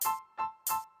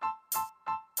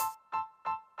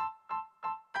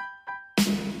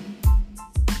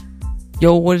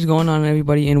Yo, what is going on,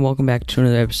 everybody, and welcome back to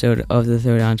another episode of the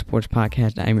Third Down Sports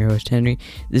Podcast. I'm your host, Henry.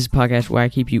 This is a podcast where I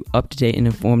keep you up to date and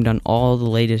informed on all the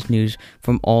latest news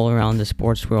from all around the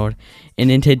sports world.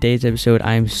 And in today's episode,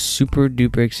 I'm super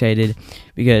duper excited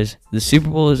because the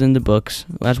Super Bowl is in the books.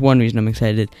 That's one reason I'm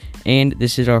excited. And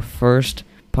this is our first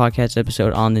podcast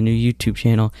episode on the new YouTube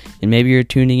channel, and maybe you're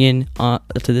tuning in to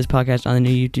this podcast on the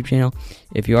new YouTube channel.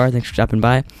 If you are, thanks for stopping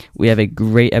by. We have a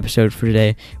great episode for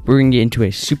today. We're going to get into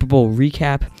a Super Bowl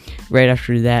recap. Right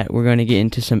after that, we're going to get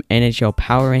into some NHL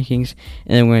power rankings,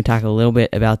 and then we're going to talk a little bit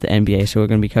about the NBA. So we're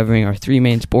going to be covering our three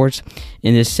main sports,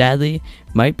 and this sadly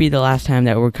might be the last time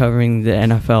that we're covering the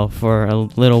NFL for a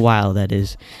little while, that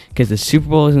is, because the Super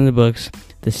Bowl is in the books.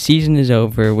 The season is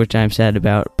over, which I'm sad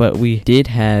about, but we did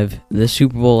have the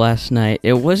Super Bowl last night.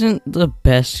 It wasn't the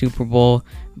best Super Bowl,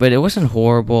 but it wasn't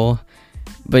horrible.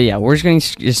 But yeah, we're just going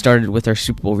to get started with our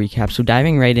Super Bowl recap. So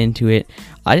diving right into it,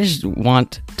 I just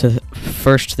want to,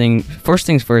 first things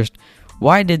first,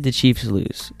 why did the Chiefs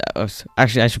lose?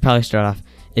 Actually, I should probably start off.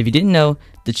 If you didn't know,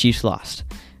 the Chiefs lost.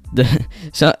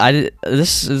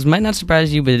 This might not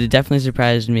surprise you, but it definitely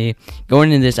surprised me.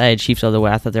 Going into this, I had Chiefs all the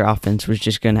way. I thought their offense was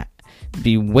just going to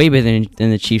be way better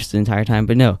than the Chiefs the entire time,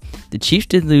 but no, the Chiefs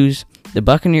did lose. The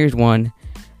Buccaneers won.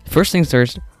 First things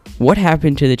first, what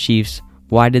happened to the Chiefs?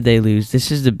 Why did they lose?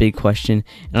 This is the big question,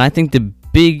 and I think the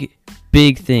big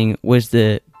thing was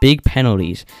the big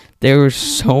penalties. There were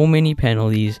so many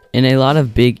penalties and a lot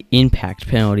of big impact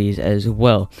penalties as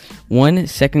well. One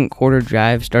second quarter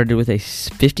drive started with a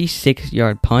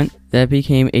 56-yard punt that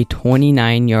became a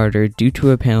 29-yarder due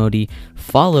to a penalty,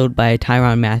 followed by a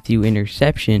Tyrann Mathieu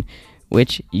interception,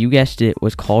 which, you guessed it,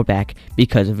 was called back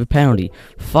because of a penalty,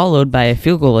 followed by a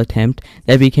field goal attempt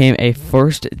that became a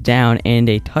first down and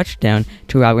a touchdown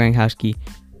to Rob Gronkowski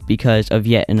because of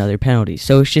yet another penalty.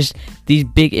 So it's just these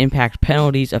big impact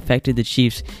penalties affected the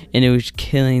Chiefs, and it was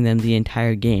killing them the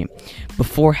entire game.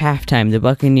 Before halftime, the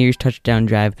Buccaneers touchdown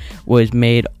drive was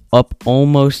made up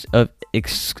almost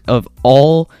of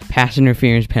all pass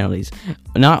interference penalties.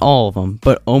 Not all of them,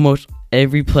 but almost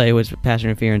every play was pass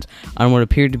interference on what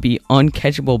appeared to be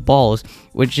uncatchable balls,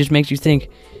 which just makes you think,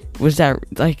 was that,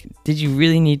 like, did you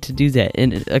really need to do that?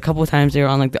 And a couple of times they were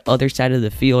on, like, the other side of the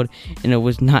field, and it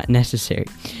was not necessary.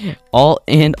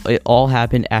 It all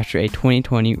happened after a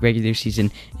 2020 regular season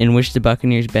in which the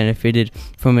Buccaneers benefited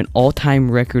from an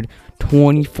all-time record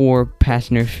 24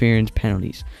 pass interference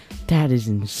penalties. That is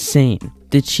insane.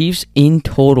 The Chiefs in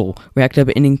total racked up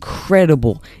an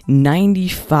incredible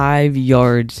 95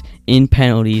 yards in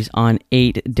penalties on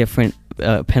 8 different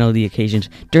penalty occasions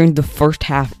during the first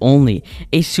half only,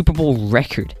 a Super Bowl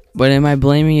record. But am I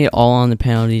blaming it all on the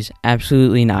penalties?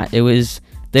 Absolutely not. There was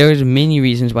many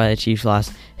reasons why the Chiefs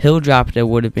lost. Hill dropped a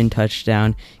would have been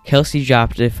touchdown. Kelsey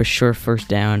dropped a for sure first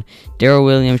down. Darrell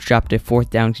Williams dropped a fourth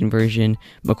down conversion.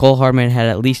 McCole Hardman had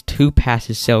at least 2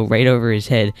 passes sail right over his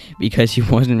head because he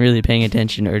wasn't really paying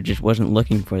attention or just wasn't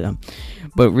looking for them.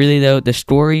 But really, though, the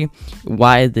story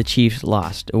why the Chiefs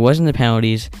lost, it wasn't the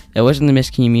penalties, it wasn't the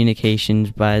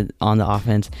miscommunications on the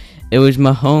offense. It was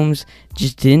Mahomes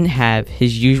just didn't have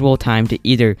his usual time to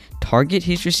either target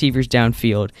his receivers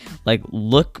downfield, like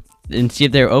look and see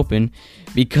if they're open,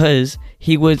 because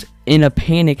he was in a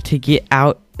panic to get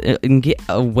out and get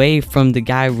away from the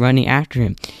guy running after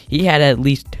him. He had at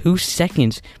least 2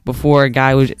 seconds before a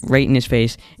guy was right in his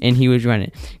face and he was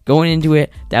running. Going into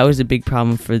it, that was a big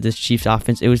problem for this Chiefs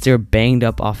offense. It was their banged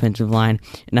up offensive line,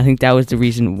 and I think that was the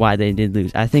reason why they did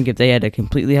lose. I think if they had a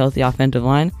completely healthy offensive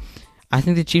line, I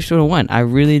think the Chiefs would have won. I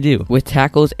really do. With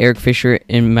tackles Eric Fisher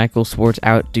and Michael Schwartz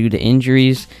out due to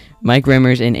injuries, Mike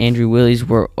Remmers and Andrew Willies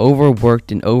were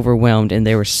overworked and overwhelmed, and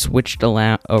they were switched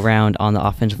around on the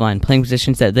offensive line, playing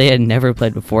positions that they had never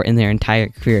played before in their entire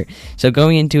career. So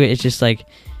going into it, it's just like,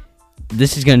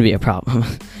 this is going to be a problem.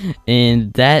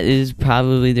 And that is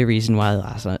probably the reason why they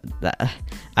lost.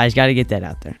 I just got to get that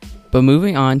out there. But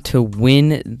moving on to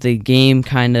when the game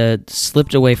kind of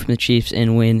slipped away from the Chiefs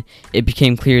and when it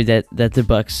became clear that the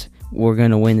Bucks were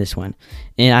going to win this one.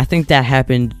 And I think that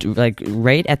happened like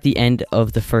right at the end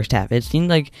of the first half. It seemed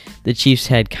like the Chiefs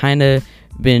had kind of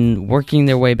been working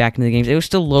their way back into the games. It was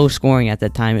still low scoring at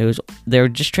that time. They were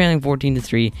just trailing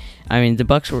 14-3. I mean, the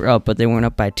Bucks were up, but they weren't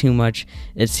up by too much.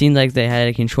 It seemed like they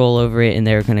had control over it and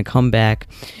they were going to come back.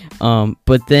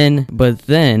 But then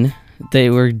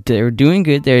they were doing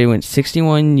good. They went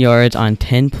 61 yards on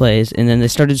 10 plays, and then they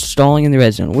started stalling in the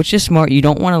red zone, which is smart. You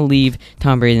don't want to leave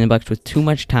Tom Brady and the Bucs with too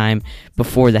much time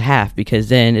before the half, because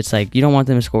then it's like you don't want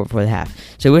them to score before the half.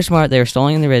 So it was smart. They were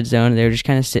stalling in the red zone. They were just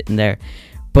kind of sitting there.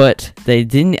 But they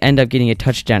didn't end up getting a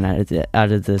touchdown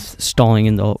out of this stalling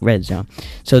in the red zone.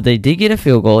 So they did get a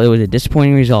field goal. It was a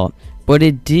disappointing result. But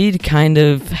it did kind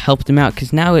of help them out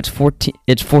because now it's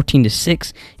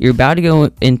 14-6. You're about to go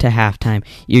into halftime.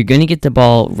 You're going to get the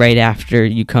ball right after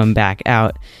you come back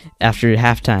out after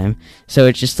halftime. So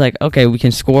it's just like, okay, we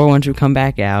can score once we come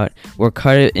back out. We're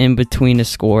cut it in between a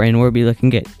score and we'll be looking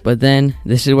good. But then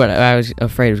this is what I was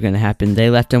afraid was going to happen. They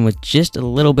left them with just a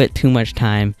little bit too much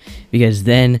time because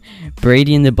then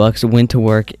Brady and the Bucks went to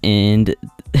work and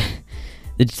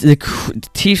the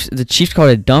Chiefs called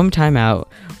a dumb timeout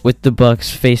with the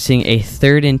Bucks facing a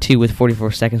 3rd and 2 with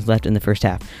 44 seconds left in the first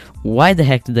half. Why the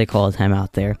heck did they call a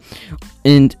timeout there?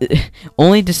 And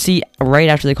only to see right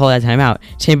after they called that timeout,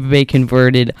 Tampa Bay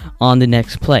converted on the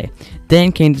next play.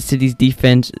 Then Kansas City's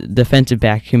defensive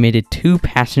back committed 2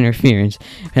 pass interference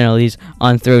penalties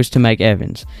on throws to Mike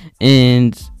Evans.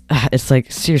 And it's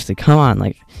like, seriously, come on.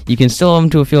 Like, you can still hold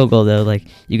them to a field goal, though. Like,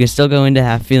 you can still go into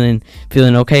half feeling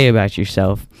okay about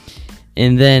yourself.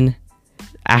 And then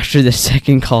after the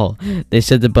second call, they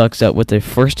set the Bucks up with a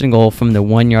 1st and goal from the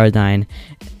 1-yard line,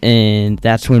 and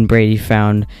that's when Brady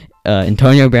found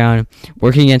Antonio Brown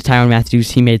working against Tyrann Mathieu.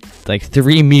 He made like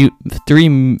three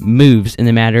moves in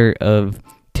the matter of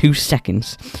 2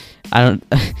 seconds.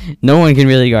 No one can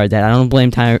really guard that. I don't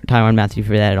blame Tyrann Mathieu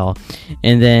for that at all.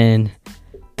 And then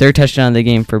 3rd touchdown of the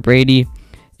game for Brady.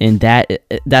 And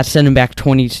that sent him back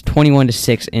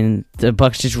 21-6, and the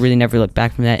Bucks just really never looked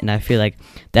back from that. And I feel like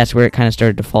that's where it kind of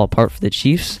started to fall apart for the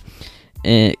Chiefs.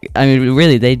 And I mean,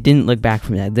 really, they didn't look back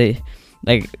from that. They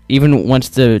even once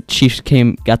the Chiefs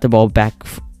got the ball back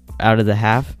out of the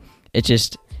half, they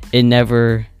just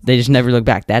never looked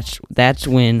back. That's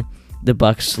when the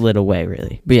Bucks slid away,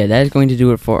 really. But yeah, that is going to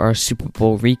do it for our Super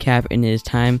Bowl recap, and it is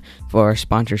time for our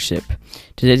sponsorship.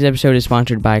 Today's episode is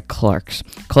sponsored by Clark's.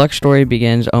 Clark's story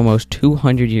begins almost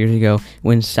 200 years ago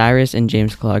when Cyrus and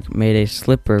James Clark made a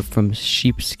slipper from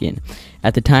sheepskin.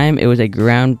 At the time, it was a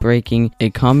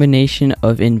combination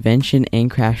of invention and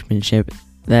craftsmanship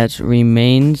that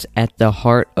remains at the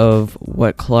heart of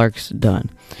what Clark's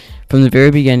done. From the very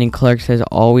beginning, Clark's has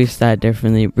always thought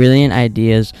differently. Brilliant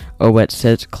ideas are what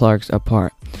sets Clark's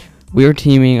apart. We are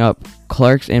teaming up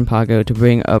Clark's and Pago to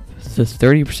bring up to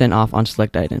 30% off on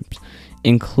select items,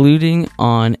 including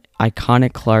on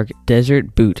iconic Clark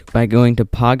Desert Boot by going to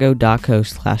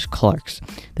pago.co/Clarks.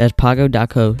 That's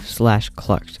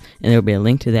pago.co/Clarks. And there will be a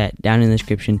link to that down in the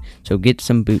description, so get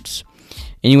some boots.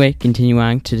 Anyway, continuing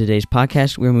on to today's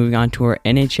podcast, we're moving on to our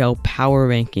NHL Power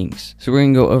Rankings. So we're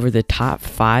going to go over the top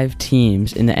 5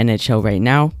 teams in the NHL right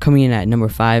now. Coming in at number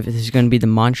 5, this is going to be the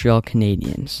Montreal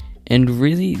Canadiens. And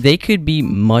really, they could be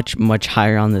much, much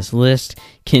higher on this list,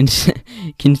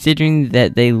 considering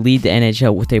that they lead the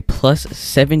NHL with a plus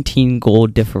 17 goal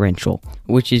differential,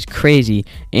 which is crazy.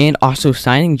 And also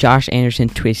signing Josh Anderson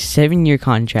to a 7-year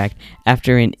contract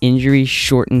after an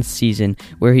injury-shortened season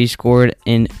where he scored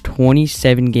in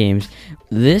 27 games.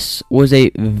 This was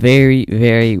a very,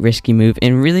 very risky move,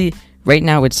 and really, right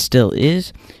now it still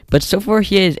is. But so far,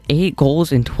 he has 8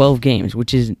 goals in 12 games,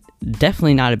 which is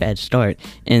definitely not a bad start.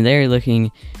 And they're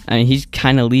looking, he's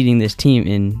kind of leading this team.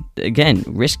 And again,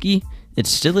 risky. It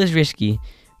still is risky,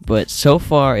 but so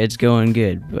far it's going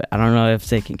good. But I don't know if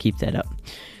they can keep that up.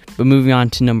 But moving on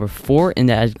to number 4, and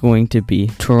that is going to be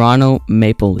Toronto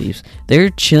Maple Leafs. They're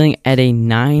chilling at a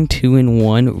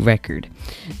 9-2-1 record.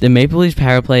 The Maple Leafs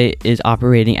power play is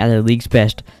operating at the league's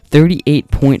best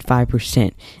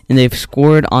 38.5%, and they've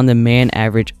scored on the man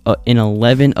average in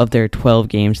 11 of their 12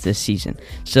 games this season.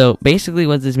 So basically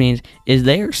what this means is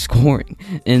they are scoring,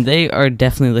 and they are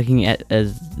definitely looking at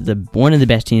as one of the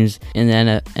best teams in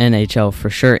the NHL for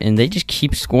sure, and they just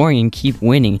keep scoring and keep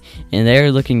winning, and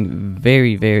they're looking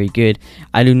very, very good.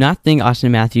 I do not think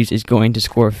Austin Matthews is going to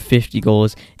score 50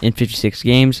 goals in 56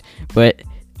 games, but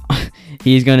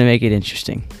he's going to make it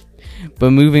interesting.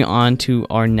 But moving on to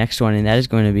our next one, and that is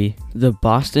going to be the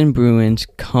Boston Bruins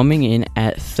coming in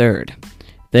at 3rd.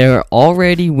 They are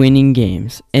already winning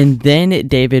games, and then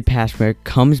David Pastrnak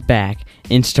comes back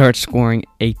and starts scoring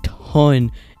a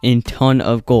ton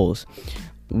of goals.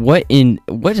 What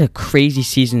a crazy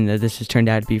season that this has turned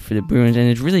out to be for the Bruins, and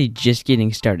it's really just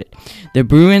getting started. The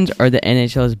Bruins are the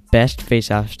NHL's best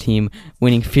faceoffs team,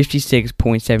 winning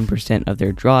 56.7% of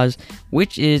their draws,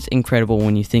 which is incredible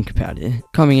when you think about it.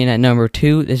 Coming in at number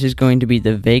 2, this is going to be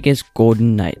the Vegas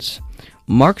Golden Knights.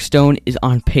 Mark Stone is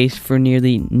on pace for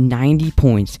nearly 90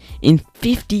 points in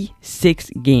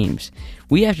 56 games.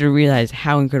 We have to realize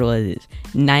how incredible it is.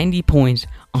 90 points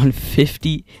on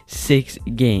 56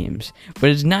 games. But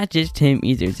it's not just him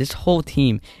either. This whole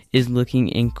team is looking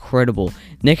incredible.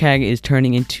 Nick Hague is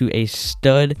turning into a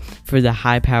stud for the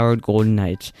high-powered Golden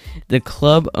Knights. The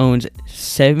club owns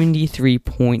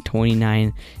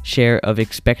 73.29 share of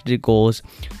expected goals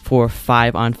for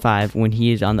 5-on-5 when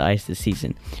he is on the ice this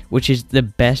season, which is the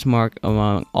best mark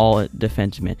among all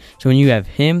defensemen. So when you have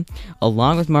him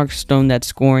along with Mark Stone that's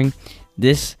scoring,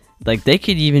 they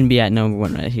could even be at number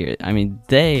 1 right here. I mean,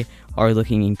 they are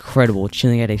looking incredible,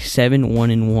 chilling at a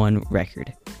 7-1-1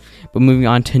 record. But moving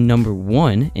on to number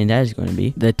 1, and that is going to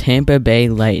be the Tampa Bay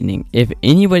Lightning. If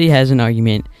anybody has an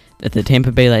argument that the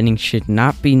Tampa Bay Lightning should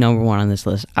not be number 1 on this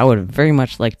list, I would very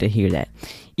much like to hear that.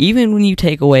 Even when you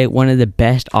take away one of the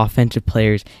best offensive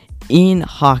players in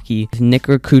hockey,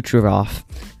 Nikita Kucherov,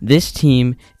 this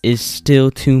team is still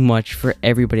too much for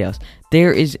everybody else.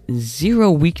 There is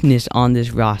zero weakness on this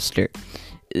roster.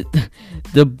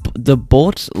 The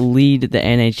Bolts lead the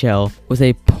NHL with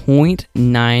a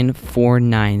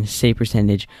 .949 save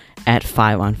percentage at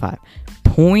 5-on-5.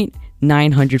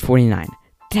 .949.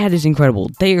 That is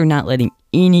incredible. They are not letting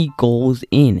any goals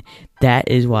in. That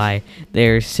is why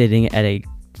they're sitting at a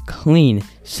clean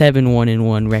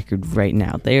 7-1-1 record right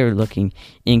now. They are looking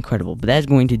incredible. But that's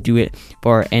going to do it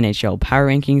for our NHL power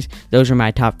rankings. Those are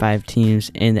my top 5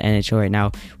 teams in the NHL right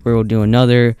now. We'll do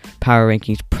another power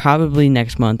rankings probably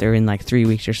next month or in like 3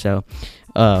 weeks or so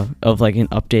of like an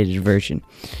updated version.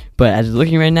 But as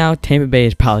looking right now, Tampa Bay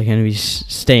is probably going to be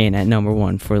staying at number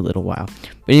 1 for a little while.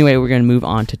 But anyway, we're going to move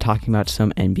on to talking about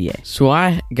some NBA. So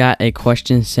I got a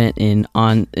question sent in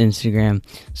on Instagram.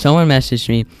 Someone messaged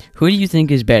me, who do you think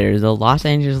is better, the Los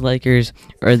Angeles Lakers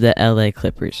or the LA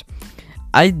Clippers?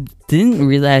 I didn't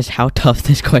realize how tough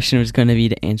this question was going to be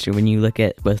to answer when you look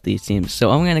at both these teams. So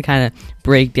I'm going to kind of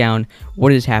break down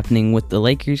what is happening with the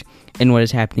Lakers and what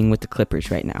is happening with the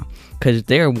Clippers right now, because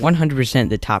they are 100%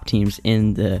 the top teams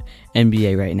in the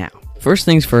NBA right now. First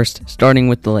things first, starting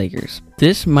with the Lakers.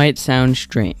 This might sound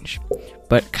strange,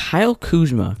 but Kyle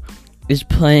Kuzma is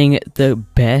playing the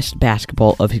best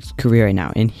basketball of his career right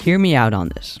now, and hear me out on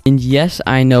this. And yes,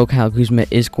 I know Kyle Kuzma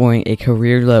is scoring a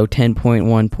career low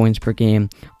 10.1 points per game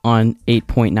on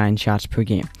 8.9 shots per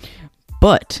game,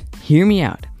 but hear me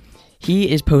out.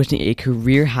 He is posting a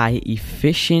career high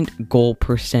efficient goal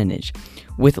percentage.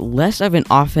 With less of an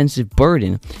offensive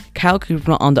burden, Kyle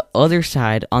Kuzma on the other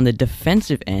side, on the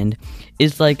defensive end,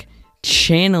 is like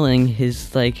channeling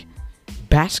his like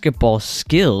basketball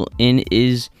skill and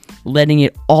is letting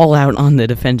it all out on the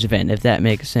defensive end, if that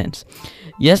makes sense.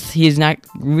 Yes, he is not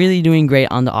really doing great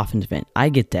on the offensive end. I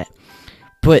get that.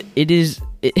 But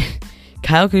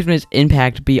Kyle Kuzma's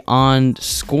impact beyond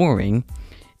scoring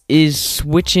is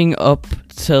switching up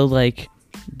to like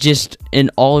just an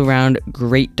all-around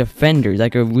great defender,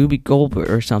 like a Rudy Gobert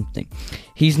or something.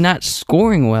 He's not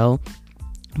scoring well,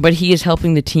 but he is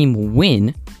helping the team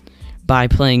win by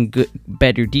playing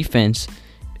better defense,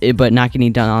 but not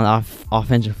getting done on the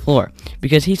offensive floor,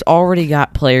 because he's already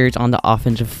got players on the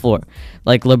offensive floor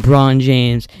like LeBron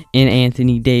James and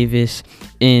Anthony Davis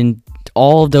and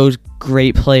all of those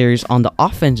great players on the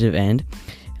offensive end.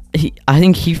 I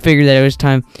think he figured that it was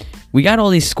time. We got all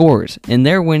these scores and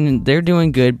they're winning, they're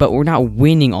doing good, but we're not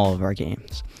winning all of our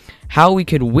games. How we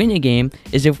could win a game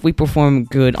is if we perform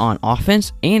good on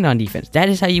offense and on defense. That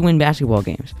is how you win basketball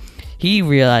games. He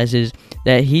realizes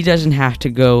that he doesn't have to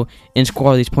go and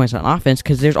score all these points on offense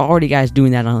because there's already guys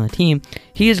doing that on the team.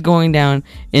 He is going down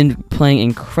and playing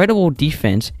incredible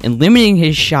defense and limiting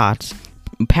his shots,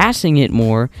 passing it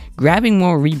more, grabbing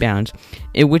more rebounds,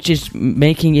 which is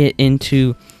making it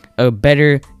into a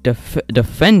better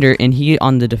defender, and he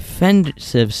on the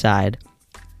defensive side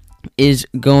is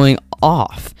going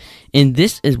off. And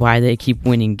this is why they keep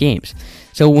winning games.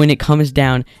 So when it comes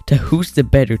down to who's the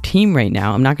better team right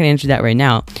now, I'm not going to answer that right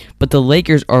now, but the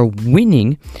Lakers are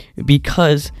winning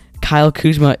because Kyle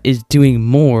Kuzma is doing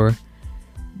more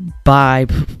by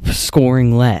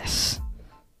scoring less.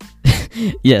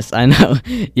 Yes, I know.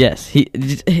 Yes, he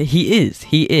is.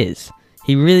 He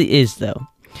really is, though.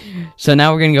 So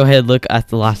now we're going to go ahead and look at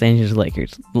the Los Angeles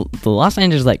Lakers. The Los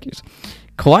Angeles Lakers.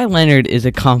 Kawhi Leonard is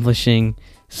accomplishing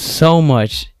so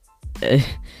much.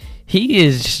 He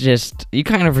is just, you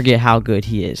kind of forget how good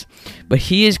he is. But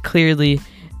he is clearly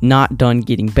not done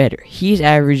getting better. He's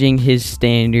averaging his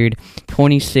standard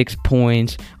 26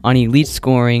 points on elite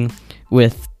scoring,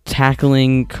 with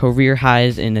tackling career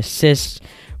highs in assists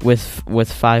with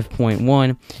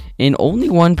 5.1 and only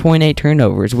 1.8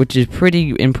 turnovers, which is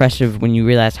pretty impressive when you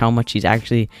realize how much he's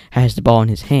actually has the ball in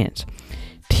his hands.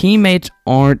 Teammates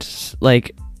aren't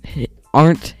like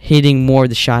aren't hitting more of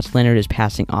the shots Leonard is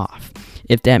passing off,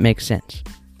 if that makes sense.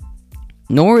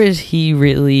 Nor is he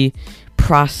really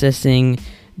processing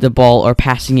the ball or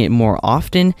passing it more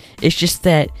often. It's just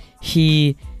that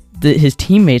his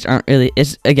teammates aren't really.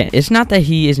 It's not that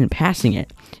he isn't passing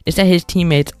it. It's that his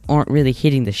teammates aren't really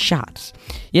hitting the shots.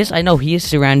 Yes, I know he is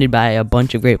surrounded by a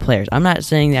bunch of great players. I'm not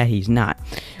saying that he's not.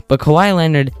 But Kawhi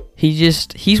Leonard,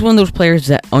 he's one of those players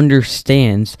that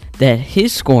understands that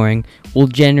his scoring will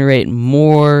generate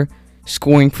more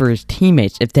scoring for his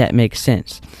teammates, if that makes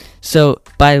sense. So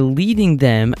by leading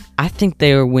them, I think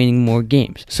they are winning more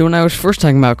games. So when I was first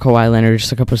talking about Kawhi Leonard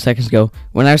just a couple of seconds ago,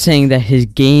 when I was saying that his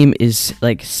game is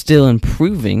still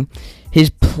improving, his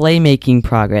playmaking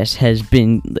progress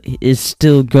is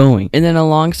still going. And then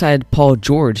alongside Paul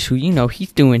George, who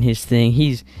he's doing his thing.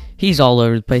 He's all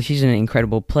over the place. He's an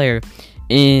incredible player.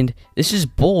 And this is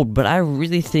bold, but I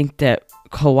really think that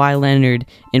Kawhi Leonard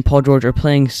and Paul George are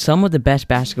playing some of the best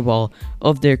basketball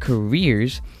of their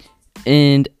careers.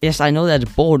 And yes, I know that's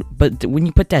bold, but when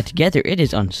you put that together, it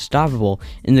is unstoppable.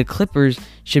 And the Clippers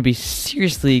should be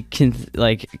seriously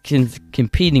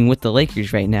competing with the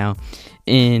Lakers right now.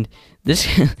 And this,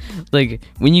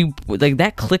 when you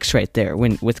that clicks right there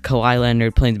with Kawhi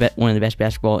Leonard playing one of the best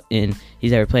basketball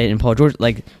he's ever played, and Paul George,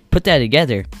 put that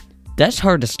together. That's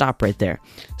hard to stop right there.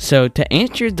 So to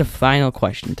answer the final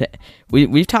question,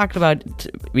 we've talked about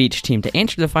each team. To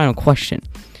answer the final question,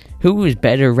 who is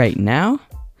better right now,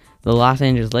 the Los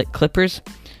Angeles Clippers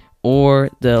or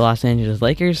the Los Angeles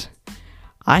Lakers?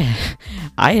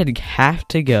 I'd have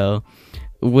to go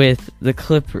with the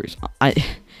Clippers.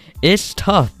 It's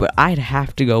tough, but I'd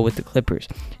have to go with the Clippers.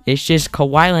 It's just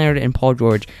Kawhi Leonard and Paul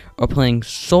George are playing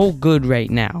so good right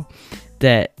now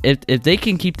that if they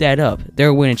can keep that up,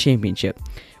 they'll win a championship.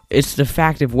 It's the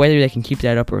fact of whether they can keep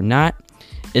that up or not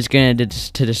is going to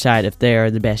decide if they are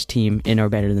the best team and are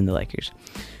better than the Lakers.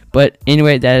 But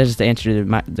anyway, that is the answer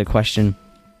to the question,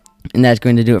 and that's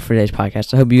going to do it for today's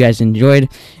podcast. I hope you guys enjoyed,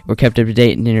 were kept up to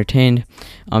date and entertained.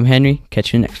 I'm Henry.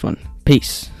 Catch you in the next one.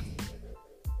 Peace.